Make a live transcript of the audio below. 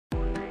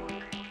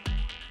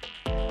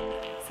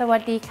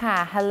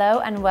Sawadika, hello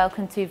and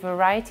welcome to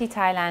Variety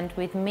Thailand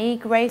with me,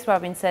 Grace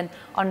Robinson,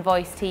 on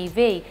Voice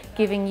TV,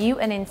 giving you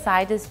an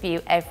insider's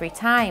view every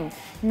time.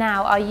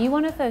 Now, are you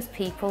one of those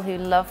people who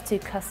love to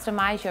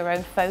customize your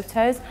own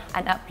photos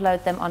and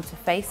upload them onto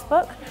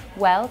Facebook?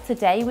 Well,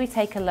 today we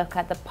take a look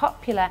at the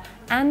popular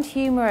and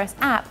humorous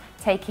app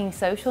taking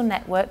social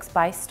networks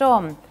by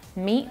storm.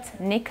 Meet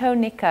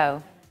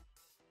NikoNiko.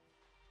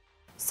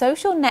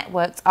 Social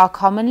networks are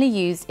commonly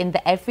used in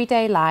the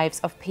everyday lives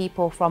of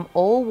people from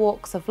all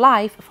walks of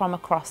life from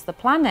across the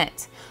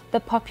planet. The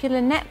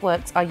popular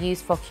networks are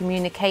used for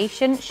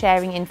communication,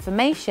 sharing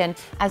information,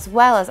 as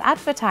well as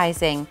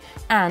advertising,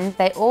 and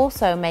they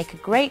also make a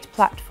great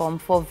platform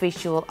for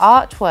visual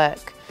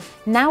artwork.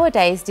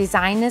 Nowadays,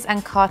 designers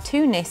and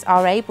cartoonists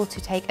are able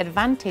to take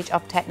advantage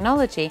of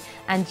technology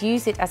and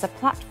use it as a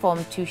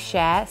platform to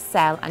share,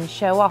 sell, and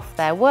show off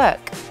their work.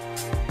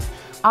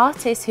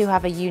 Artists who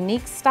have a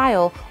unique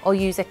style or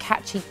use a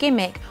catchy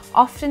gimmick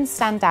often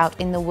stand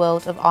out in the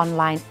world of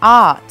online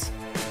art.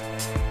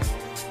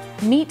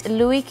 Meet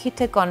Louis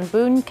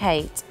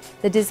Kitagon-Kate,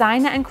 the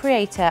designer and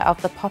creator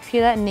of the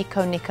popular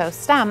NikoNiko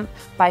stamp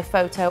by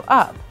Photo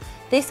Up.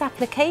 This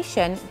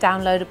application,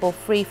 downloadable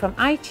free from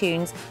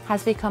iTunes,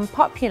 has become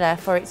popular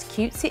for its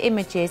cutesy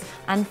images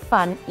and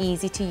fun,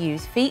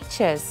 easy-to-use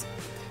features.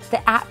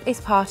 The app is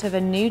part of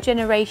a new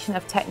generation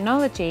of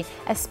technology,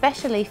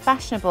 especially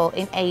fashionable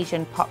in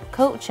Asian pop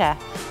culture.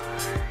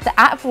 The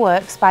app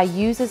works by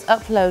users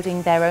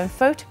uploading their own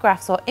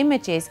photographs or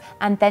images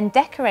and then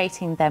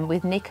decorating them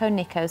with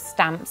NikoNiko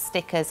stamps,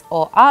 stickers,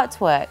 or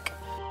artwork.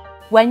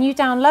 When you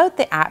download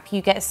the app,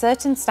 you get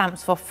certain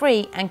stamps for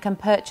free and can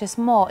purchase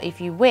more if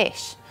you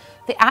wish.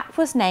 The app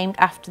was named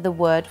after the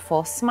word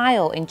for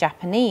smile in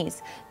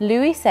Japanese.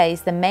 Louis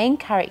says the main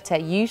character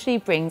usually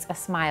brings a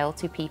smile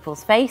to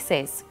people's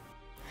faces.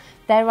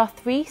 There are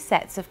 3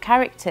 sets of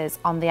characters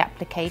on the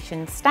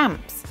application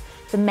stamps.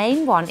 The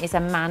main one is a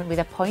man with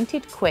a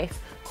pointed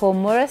quiff called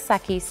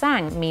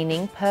Murasaki-san,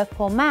 meaning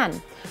purple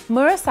man.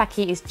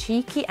 Murasaki is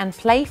cheeky and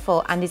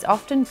playful and is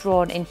often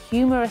drawn in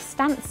humorous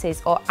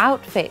stances or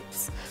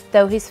outfits,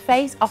 though his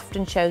face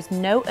often shows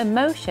no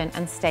emotion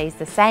and stays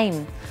the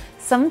same.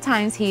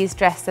 Sometimes he is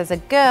dressed as a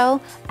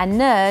girl, a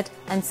nerd,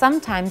 and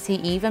sometimes he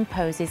even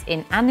poses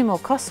in animal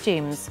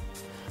costumes.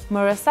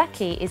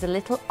 Murasaki is a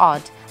little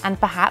odd and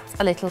perhaps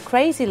a little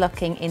crazy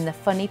looking in the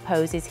funny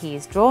poses he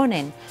is drawn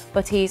in,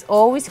 but he is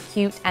always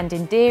cute and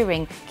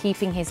endearing,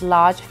 keeping his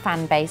large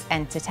fan base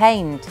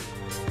entertained.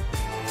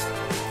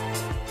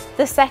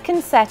 The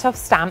second set of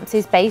stamps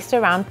is based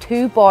around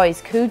 2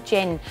 boys,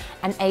 Kujin,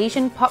 an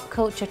Asian pop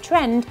culture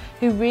trend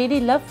who really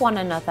love one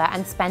another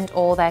and spend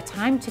all their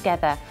time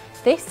together.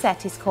 This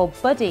set is called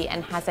Buddy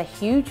and has a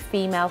huge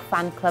female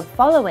fan club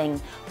following.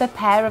 The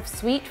pair of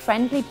sweet,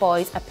 friendly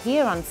boys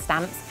appear on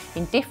stamps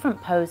in different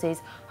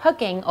poses,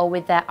 hugging or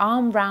with their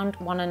arm round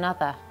one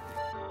another.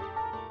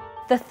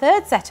 The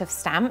third set of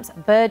stamps,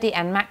 Birdie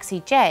and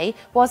Maxi J,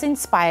 was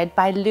inspired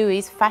by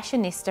Louis'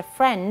 fashionista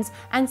friends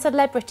and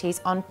celebrities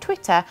on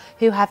Twitter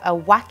who have a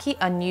wacky,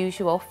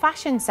 unusual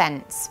fashion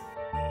sense.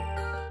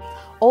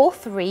 All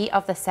 3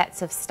 of the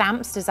sets of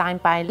stamps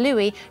designed by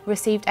Louis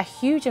received a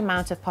huge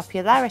amount of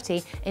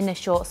popularity in a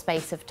short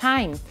space of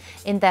time.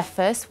 In their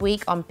first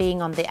week on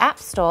being on the App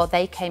Store,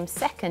 they came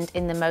second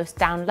in the most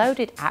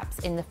downloaded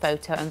apps in the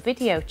photo and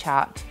video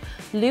chart.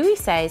 Louis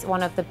says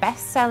one of the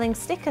best-selling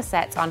sticker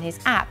sets on his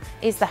app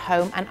is the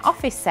Home and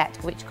Office set,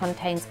 which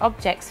contains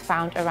objects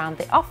found around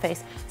the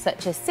office,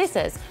 such as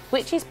scissors,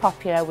 which is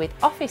popular with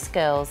office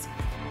girls.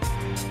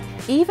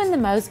 Even the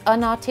most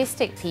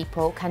unartistic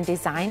people can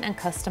design and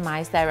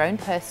customize their own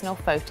personal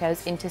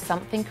photos into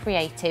something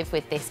creative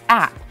with this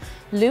app.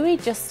 Louis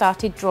just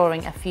started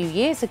drawing a few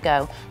years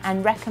ago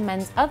and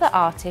recommends other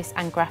artists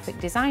and graphic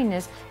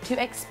designers to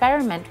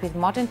experiment with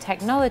modern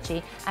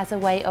technology as a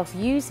way of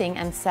using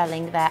and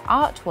selling their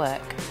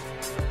artwork.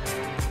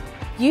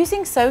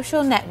 Using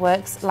social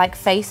networks like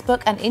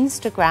Facebook and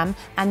Instagram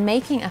and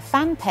making a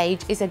fan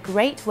page is a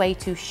great way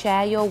to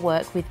share your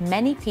work with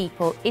many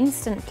people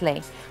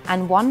instantly.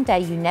 And one day,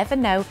 you never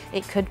know,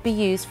 it could be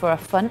used for a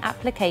fun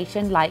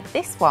application like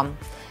this one.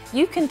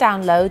 You can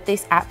download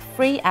this app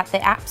free at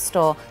the App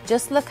Store.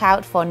 Just look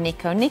out for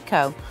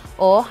NikoNiko,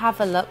 or have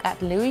a look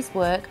at Louis'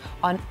 work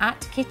on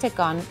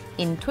 @Kitagon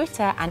in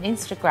Twitter and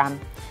Instagram.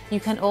 You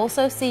can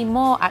also see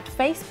more at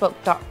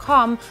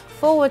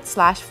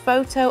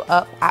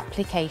facebook.com/PhotoUp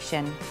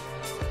application.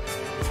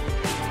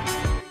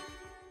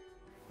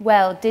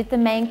 Well, did the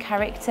main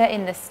character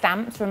in the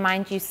stamps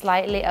remind you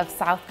slightly of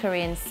South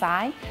Korean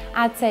Psy?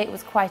 I'd say it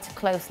was quite a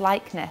close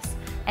likeness.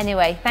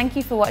 Anyway, thank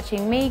you for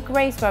watching me,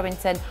 Grace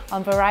Robinson,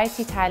 on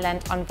Variety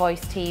Thailand on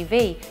Voice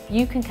TV.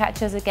 You can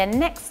catch us again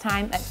next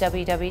time at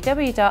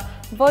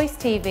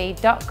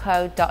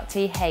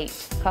www.voicetv.co.th.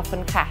 ขอบคุ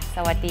ณค่ะ ส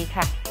วัสดี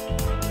ค่ะ